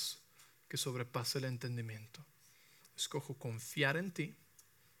paz que sobrepasa el entendimiento. Escojo confiar en ti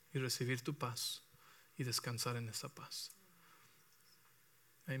y recibir tu paz y descansar en esa paz.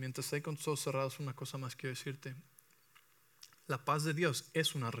 Y mientras estoy con tus ojos cerrados, una cosa más quiero decirte. La paz de Dios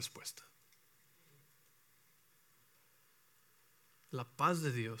es una respuesta. La paz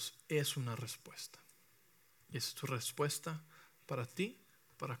de Dios es una respuesta. Y es tu respuesta para ti,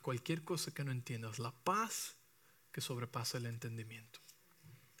 para cualquier cosa que no entiendas. La paz que sobrepasa el entendimiento.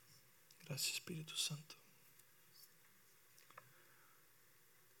 Gracias, Espíritu Santo.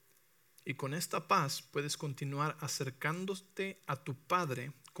 Y con esta paz puedes continuar acercándote a tu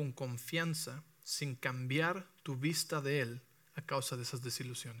Padre con confianza, sin cambiar tu vista de Él a causa de esas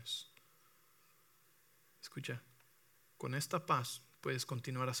desilusiones. Escucha. Con esta paz puedes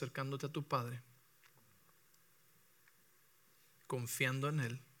continuar acercándote a tu Padre, confiando en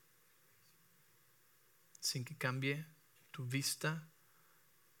Él, sin que cambie tu vista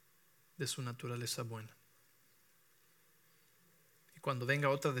de su naturaleza buena. Y cuando venga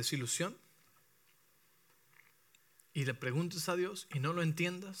otra desilusión y le preguntes a Dios y no lo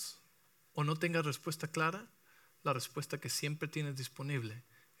entiendas o no tengas respuesta clara, la respuesta que siempre tienes disponible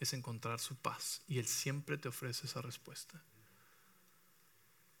es encontrar su paz, y Él siempre te ofrece esa respuesta.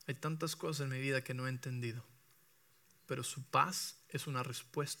 Hay tantas cosas en mi vida que no he entendido, pero su paz es una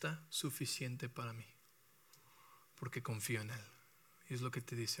respuesta suficiente para mí, porque confío en Él. Y es lo que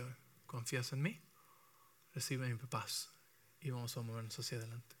te dice hoy: ¿confías en mí? Recibe mi paz y vamos a movernos hacia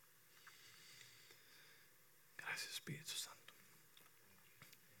adelante. Gracias, Espíritu Santo.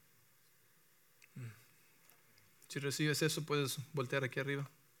 Si recibes eso, puedes voltear aquí arriba.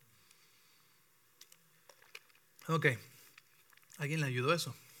 Ok, ¿alguien le ayudó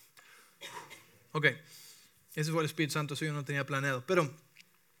eso? Ok, ese fue el Espíritu Santo, eso yo no tenía planeado. Pero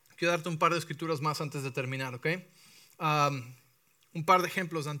quiero darte un par de escrituras más antes de terminar, ok. Un par de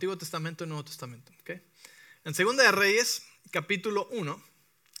ejemplos de Antiguo Testamento y Nuevo Testamento, ok. En Segunda de Reyes, capítulo 1,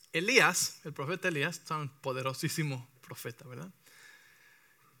 Elías, el profeta Elías, un poderosísimo profeta, ¿verdad?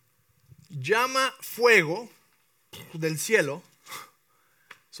 Llama fuego del cielo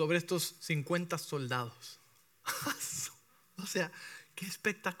sobre estos 50 soldados. O sea, qué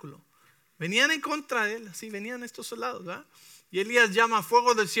espectáculo. Venían en contra de él, así venían estos soldados, ¿verdad? Y Elías llama a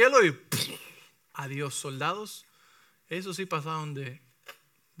fuego del cielo y adiós, soldados. Eso sí pasaron de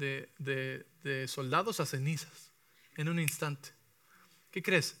soldados a cenizas en un instante. ¿Qué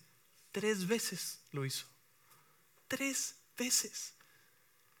crees? 3 veces lo hizo. 3 veces.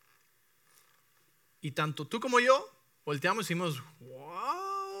 Y tanto tú como yo volteamos y decimos,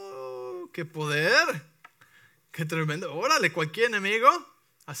 wow, qué poder, qué tremendo. Órale, cualquier enemigo,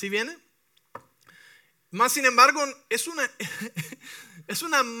 así viene. Más sin embargo, es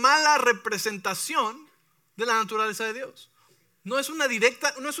una mala representación de la naturaleza de Dios. No es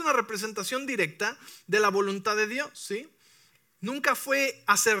una representación directa de la voluntad de Dios, ¿sí? Nunca fue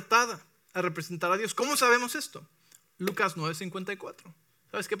acertada a representar a Dios. ¿Cómo sabemos esto? Lucas 9:54.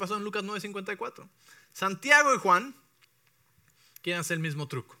 ¿Sabes qué pasó en Lucas 9:54? Santiago y Juan quieren hacer el mismo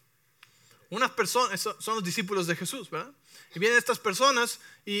truco. Unas personas, son los discípulos de Jesús, ¿verdad? Y vienen estas personas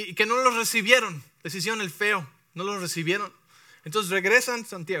y que no los recibieron, les hicieron el feo, no los recibieron. Entonces regresan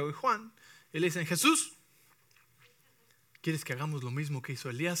Santiago y Juan y le dicen, Jesús, ¿quieres que hagamos lo mismo que hizo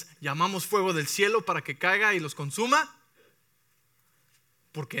Elías? ¿Llamamos fuego del cielo para que caiga y los consuma?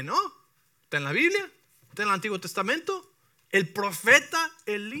 ¿Por qué no? Está en la Biblia, está en el Antiguo Testamento. El profeta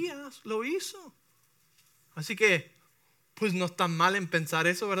Elías lo hizo. Así que, pues no está mal en pensar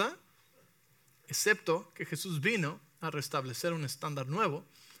eso, ¿verdad? Excepto que Jesús vino a restablecer un estándar nuevo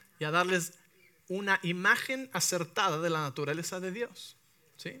y a darles una imagen acertada de la naturaleza de Dios,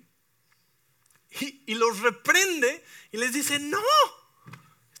 ¿sí? Y los reprende y les dice, no,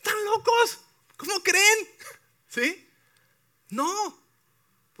 están locos, ¿cómo creen? ¿Sí? No,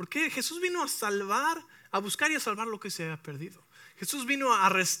 porque Jesús vino a salvar, a buscar y a salvar lo que se había perdido. Jesús vino a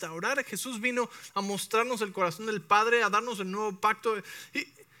restaurar, Jesús vino a mostrarnos el corazón del Padre, a darnos el nuevo pacto. Y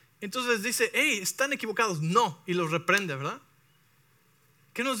entonces dice, hey, están equivocados. No, y los reprende, ¿verdad?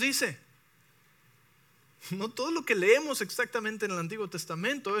 ¿Qué nos dice? No todo lo que leemos exactamente en el Antiguo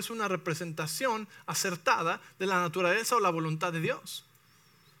Testamento es una representación acertada de la naturaleza o la voluntad de Dios.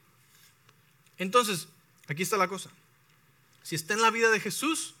 Entonces, aquí está la cosa. Si está en la vida de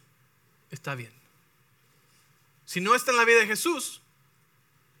Jesús, está bien. Si no está en la vida de Jesús,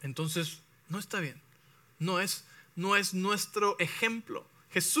 entonces no está bien. No es nuestro ejemplo.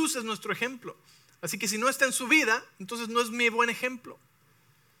 Jesús es nuestro ejemplo. Así que si no está en su vida, entonces no es mi buen ejemplo.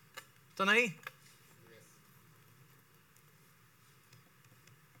 ¿Están ahí?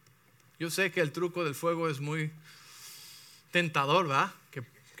 Yo sé que el truco del fuego es muy tentador, ¿verdad?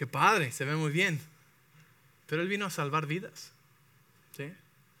 Qué padre, se ve muy bien. Pero Él vino a salvar vidas, ¿sí?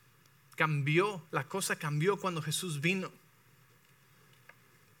 La cosa cambió cuando Jesús vino.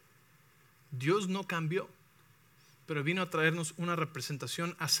 Dios no cambió, pero vino a traernos una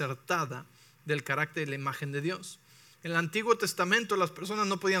representación acertada del carácter y la imagen de Dios. En el Antiguo Testamento las personas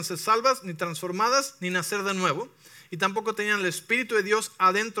no podían ser salvas, ni transformadas, ni nacer de nuevo, y tampoco tenían el Espíritu de Dios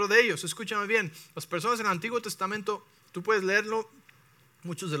adentro de ellos. Escúchame bien, las personas en el Antiguo Testamento, tú puedes leerlo,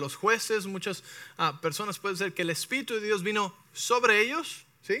 muchos de los jueces, muchas personas pueden ser que el Espíritu de Dios vino sobre ellos,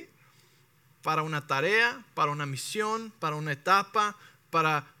 ¿sí? Para una tarea, para una misión, para una etapa,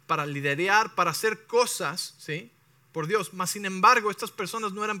 para liderar, para hacer cosas, ¿sí? Por Dios. Mas sin embargo, estas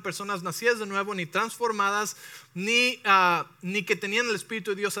personas no eran personas nacidas de nuevo, ni transformadas, ni que tenían el Espíritu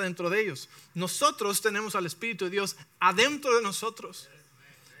de Dios adentro de ellos. Nosotros tenemos al Espíritu de Dios adentro de nosotros.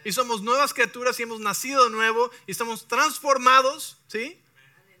 Y somos nuevas criaturas y hemos nacido de nuevo y estamos transformados, ¿sí?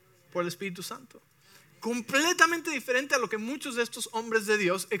 Por el Espíritu Santo. Completamente diferente a lo que muchos de estos hombres de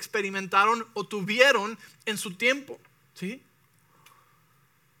Dios experimentaron o tuvieron en su tiempo, ¿sí?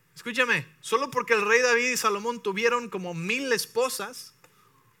 Escúchame, solo porque el rey David y Salomón tuvieron como 1000 esposas,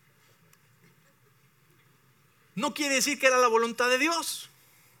 no quiere decir que era la voluntad de Dios.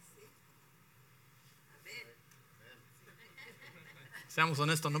 Seamos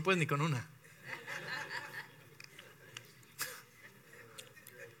honestos, no puedes ni con una.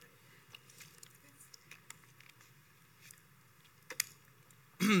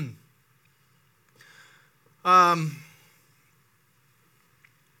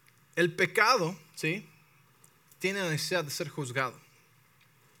 El pecado, ¿sí?, tiene la necesidad de ser juzgado.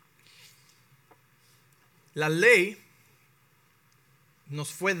 La ley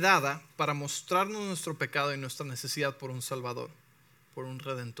nos fue dada para mostrarnos nuestro pecado y nuestra necesidad por un Salvador, por un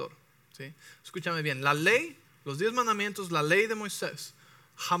Redentor, ¿sí? Escúchame bien, la ley, los 10 mandamientos, la ley de Moisés,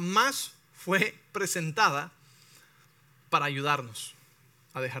 jamás fue presentada para ayudarnos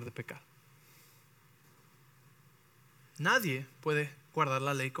a dejar de pecar. Nadie puede guardar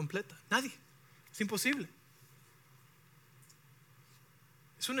la ley completa. Nadie. Es imposible.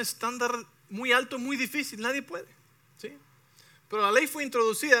 Es un estándar muy alto, muy difícil, nadie puede, ¿sí? Pero la ley fue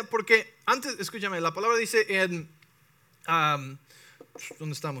introducida porque antes, escúchame, la palabra dice en,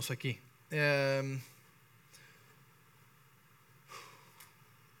 ¿dónde estamos aquí?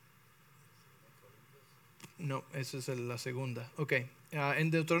 No, esa es la segunda. Ok,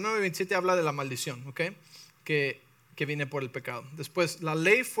 en Deuteronomio 27 habla de la maldición, ok, que viene por el pecado. Después, la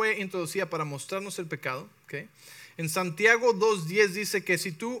ley fue introducida para mostrarnos el pecado, ok. En Santiago 2:10 dice que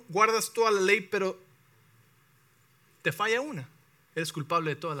si tú guardas toda la ley, pero te falla una, eres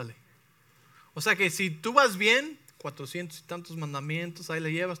culpable de toda la ley. O sea que si tú vas bien, 400 y tantos mandamientos, ahí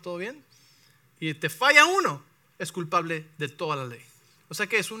le llevas todo bien, y te falla uno, es culpable de toda la ley. O sea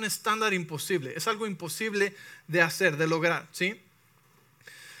que es un estándar imposible, es algo imposible de hacer, de lograr, ¿sí?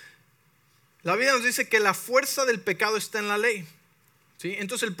 La Biblia nos dice que la fuerza del pecado está en la ley, ¿sí?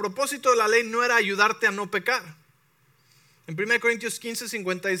 Entonces el propósito de la ley no era ayudarte a no pecar. En 1 Corintios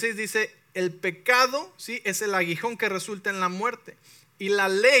 15:56 dice, el pecado, ¿sí?, es el aguijón que resulta en la muerte, y la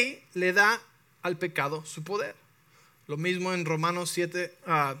ley le da al pecado su poder. Lo mismo en Romanos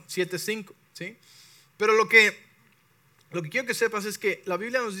 7:5, ¿sí? Pero lo que quiero que sepas es que la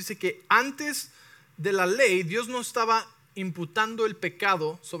Biblia nos dice que antes de la ley Dios no estaba imputando el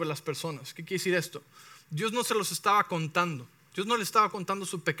pecado sobre las personas. ¿Qué quiere decir esto? Dios no se los estaba contando. Dios no le estaba contando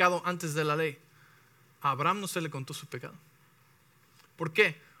su pecado antes de la ley. A Abraham no se le contó su pecado. ¿Por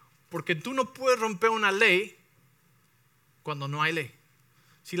qué? Porque tú no puedes romper una ley cuando no hay ley.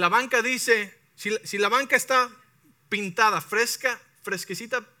 Si la banca dice, si la banca está pintada,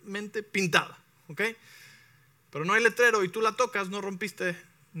 fresquecitamente pintada, ¿ok? Pero no hay letrero y tú la tocas, no rompiste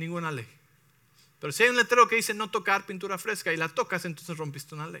ninguna ley. Pero si hay un letrero que dice no tocar pintura fresca y la tocas, entonces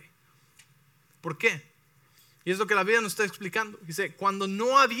rompiste una ley. ¿Por qué? Y es lo que la Biblia nos está explicando. Dice, cuando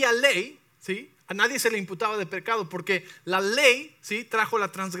no había ley, ¿sí?, a nadie se le imputaba de pecado porque la ley, ¿sí?, trajo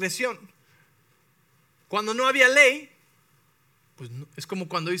la transgresión. Cuando no había ley, pues es como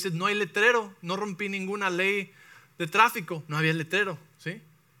cuando dices no hay letrero, no rompí ninguna ley de tráfico, no había letrero, ¿sí?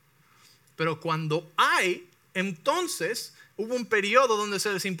 Pero cuando hay, entonces hubo un periodo donde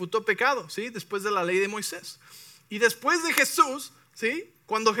se les imputó pecado, ¿sí?, después de la ley de Moisés. Y después de Jesús, ¿sí?,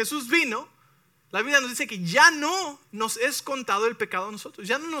 cuando Jesús vino, la Biblia nos dice que ya no nos es contado el pecado a nosotros,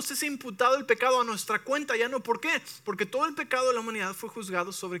 ya no nos es imputado el pecado a nuestra cuenta, ya no. ¿Por qué? Porque todo el pecado de la humanidad fue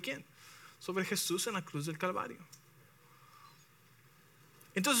juzgado ¿sobre quién? Sobre Jesús en la cruz del Calvario.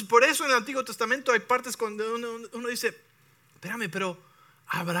 Entonces, por eso en el Antiguo Testamento hay partes cuando uno dice, espérame, pero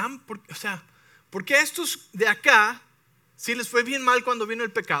Abraham, ¿por qué a estos de acá sí les fue bien mal cuando vino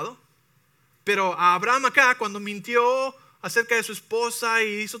el pecado? Pero a Abraham acá, cuando mintió acerca de su esposa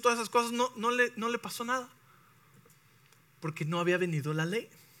y hizo todas esas cosas, no le pasó nada. Porque no había venido la ley.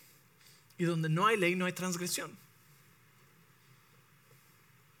 Y donde no hay ley, no hay transgresión.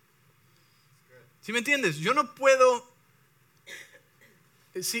 ¿Sí me entiendes? Yo no puedo...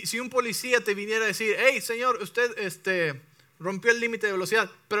 Si un policía te viniera a decir, hey señor, usted rompió el límite de velocidad,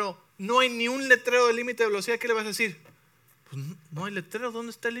 pero no hay ni un letrero de límite de velocidad, ¿qué le vas a decir? Pues no hay letrero,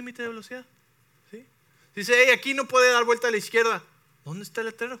 ¿dónde está el límite de velocidad? ¿Sí? Dice, hey, aquí no puede dar vuelta a la izquierda, ¿dónde está el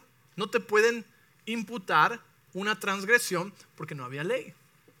letrero? No te pueden imputar una transgresión porque no había ley.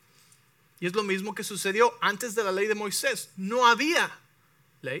 Y es lo mismo que sucedió antes de la ley de Moisés, no había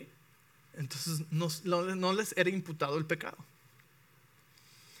ley, entonces no les era imputado el pecado.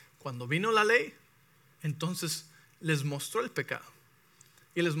 Cuando vino la ley, entonces les mostró el pecado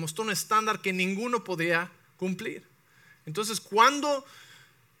y les mostró un estándar que ninguno podía cumplir. Entonces cuando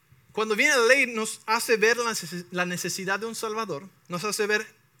viene la ley, nos hace ver la necesidad de un Salvador, nos hace ver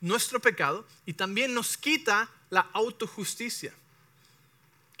nuestro pecado y también nos quita la autojusticia.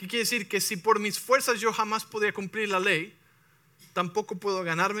 ¿Qué quiere decir? Que si por mis fuerzas yo jamás podía cumplir la ley, tampoco puedo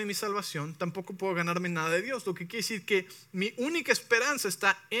ganarme mi salvación, tampoco puedo ganarme nada de Dios. Lo que quiere decir que mi única esperanza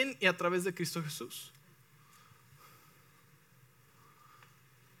está en y a través de Cristo Jesús.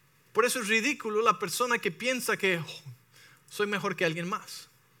 Por eso es ridículo la persona que piensa que soy mejor que alguien más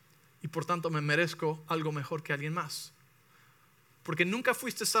y por tanto me merezco algo mejor que alguien más. Porque nunca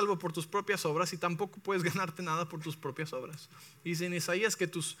fuiste salvo por tus propias obras y tampoco puedes ganarte nada por tus propias obras. Dice en Isaías que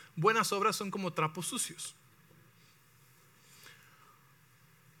tus buenas obras son como trapos sucios.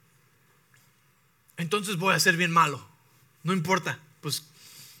 Entonces voy a ser bien malo. No importa, pues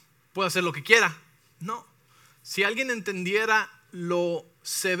puedo hacer lo que quiera. No. Si alguien entendiera lo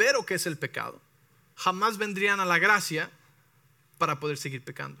severo que es el pecado, jamás vendrían a la gracia para poder seguir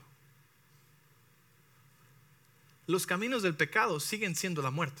pecando. Los caminos del pecado siguen siendo la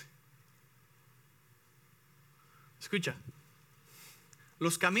muerte. Escucha,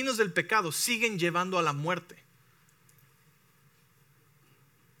 los caminos del pecado siguen llevando a la muerte.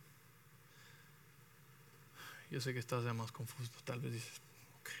 Yo sé que estás ya más confuso, tal vez dices,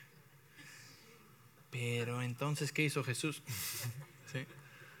 okay. Pero entonces, ¿qué hizo Jesús? ¿Sí?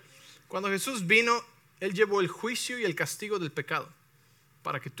 Cuando Jesús vino, Él llevó el juicio y el castigo del pecado,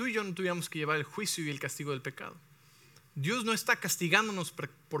 para que tú y yo no tuviéramos que llevar el juicio y el castigo del pecado. Dios no está castigándonos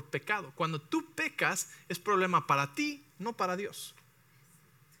por pecado. Cuando tú pecas, es problema para ti, no para Dios.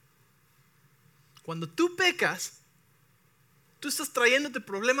 Cuando tú pecas, tú estás trayéndote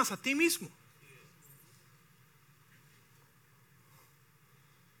problemas a ti mismo.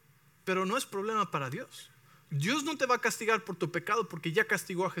 Pero no es problema para Dios. Dios no te va a castigar por tu pecado porque ya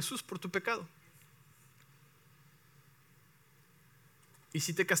castigó a Jesús por tu pecado. Y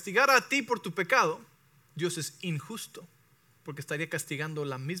si te castigara a ti por tu pecado, Dios es injusto porque estaría castigando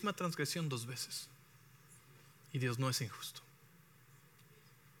la misma transgresión 2 veces. Y Dios no es injusto.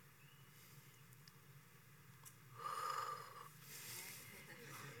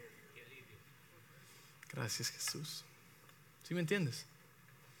 Gracias, Jesús. ¿Sí me entiendes?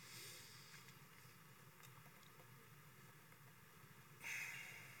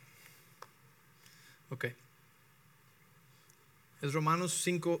 Ok. Es Romanos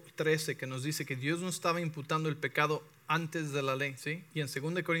 5:13 que nos dice que Dios no estaba imputando el pecado antes de la ley, ¿sí? Y en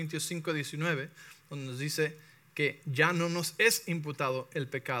 2 Corintios 5:19, donde nos dice que ya no nos es imputado el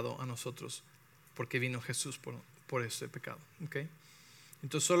pecado a nosotros, porque vino Jesús por ese pecado, ¿ok?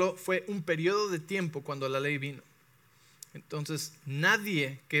 Entonces solo fue un periodo de tiempo cuando la ley vino. Entonces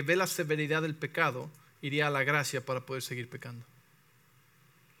nadie que ve la severidad del pecado iría a la gracia para poder seguir pecando.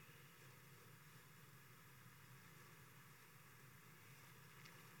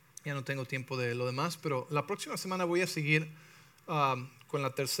 Ya no tengo tiempo de lo demás, pero la próxima semana voy a seguir con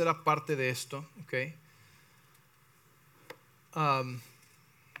la tercera parte de esto, ¿ok?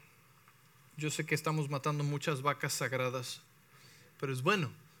 Yo sé que estamos matando muchas vacas sagradas, pero es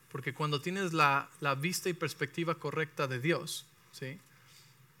bueno, porque cuando tienes la vista y perspectiva correcta de Dios, ¿sí?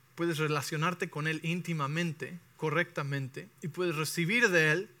 Puedes relacionarte con Él íntimamente, correctamente, y puedes recibir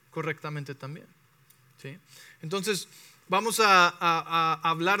de Él correctamente también, ¿sí? Entonces, vamos a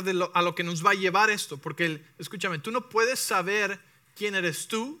hablar a lo que nos va a llevar esto, porque escúchame, tú no puedes saber quién eres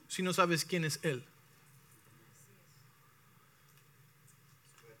tú si no sabes quién es Él.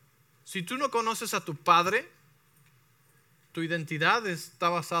 Si tú no conoces a tu Padre, tu identidad está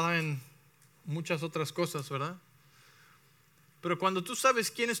basada en muchas otras cosas, ¿verdad? Pero cuando tú sabes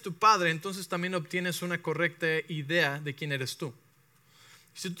quién es tu Padre, entonces también obtienes una correcta idea de quién eres tú.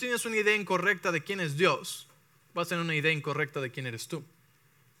 Si tú tienes una idea incorrecta de quién es Dios, vas a tener una idea incorrecta de quién eres tú.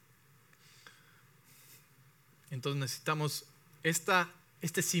 Entonces necesitamos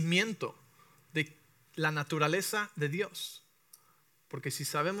este cimiento de la naturaleza de Dios. Porque si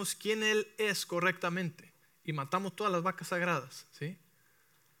sabemos quién Él es correctamente y matamos todas las vacas sagradas, ¿sí?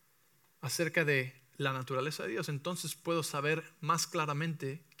 Acerca de la naturaleza de Dios, entonces puedo saber más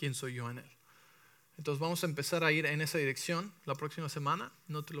claramente quién soy yo en Él. Entonces vamos a empezar a ir en esa dirección la próxima semana.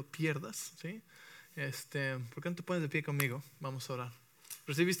 No te lo pierdas, ¿sí? ¿Por qué no te pones de pie conmigo? Vamos a orar.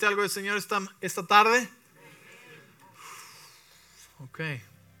 ¿Recibiste algo del Señor esta tarde? Ok.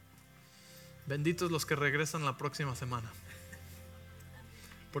 Benditos los que regresan la próxima semana,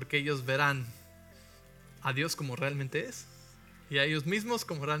 porque ellos verán a Dios como realmente es y a ellos mismos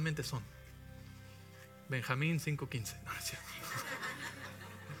como realmente son. Benjamín 5:15. No, es cierto.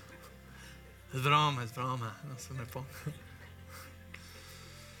 Es broma, no se me ponga.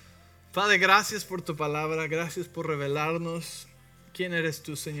 Padre, gracias por tu palabra, gracias por revelarnos quién eres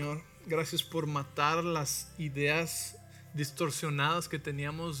tú, Señor. Gracias por matar las ideas distorsionadas que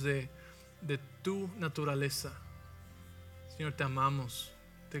teníamos de tu naturaleza. Señor, te amamos,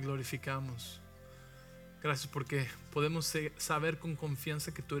 te glorificamos. Gracias porque podemos saber con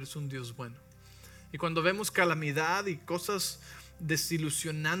confianza que tú eres un Dios bueno. Y cuando vemos calamidad y cosas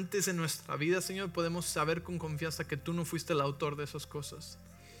desilusionantes en nuestra vida, Señor, podemos saber con confianza que tú no fuiste el autor de esas cosas.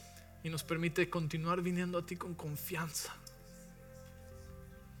 Y nos permite continuar viniendo a ti con confianza.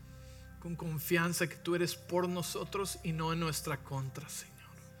 Con confianza que tú eres por nosotros y no en nuestra contra, Señor.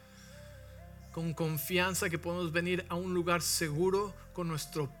 Con confianza que podemos venir a un lugar seguro con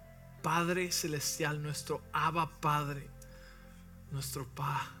nuestro Padre Celestial, nuestro Abba Padre, nuestro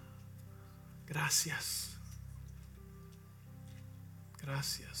Pa. Gracias.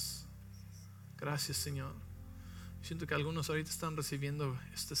 Gracias. Gracias, Señor. Siento que algunos ahorita están recibiendo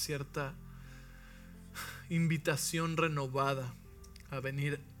esta cierta invitación renovada a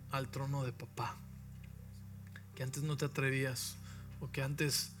venir al trono de papá, que antes no te atrevías, o que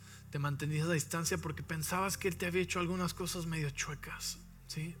antes te mantenías a distancia porque pensabas que Él te había hecho algunas cosas medio chuecas,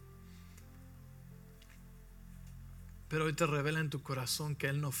 ¿sí? Pero hoy te revela en tu corazón que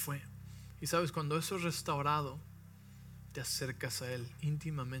Él no fue, Y sabes, cuando eso es restaurado, te acercas a Él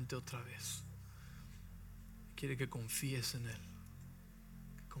íntimamente otra vez. Quiere que confíes en Él.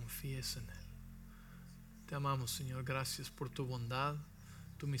 Que confíes en Él. Te amamos, Señor. Gracias por tu bondad,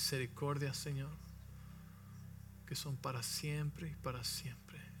 tu misericordia, Señor, que son para siempre y para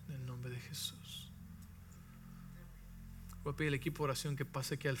siempre. En el nombre de Jesús. Voy a pedir al equipo de oración que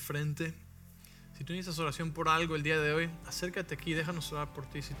pase aquí al frente. Si tú necesitas oración por algo el día de hoy, acércate aquí, déjanos orar por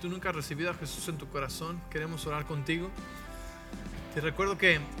ti. Si tú nunca has recibido a Jesús en tu corazón, queremos orar contigo. Te recuerdo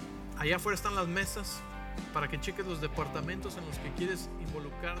que allá afuera están las mesas para que cheques los departamentos en los que quieres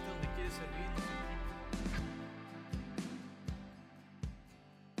involucrarte, donde quieres servir.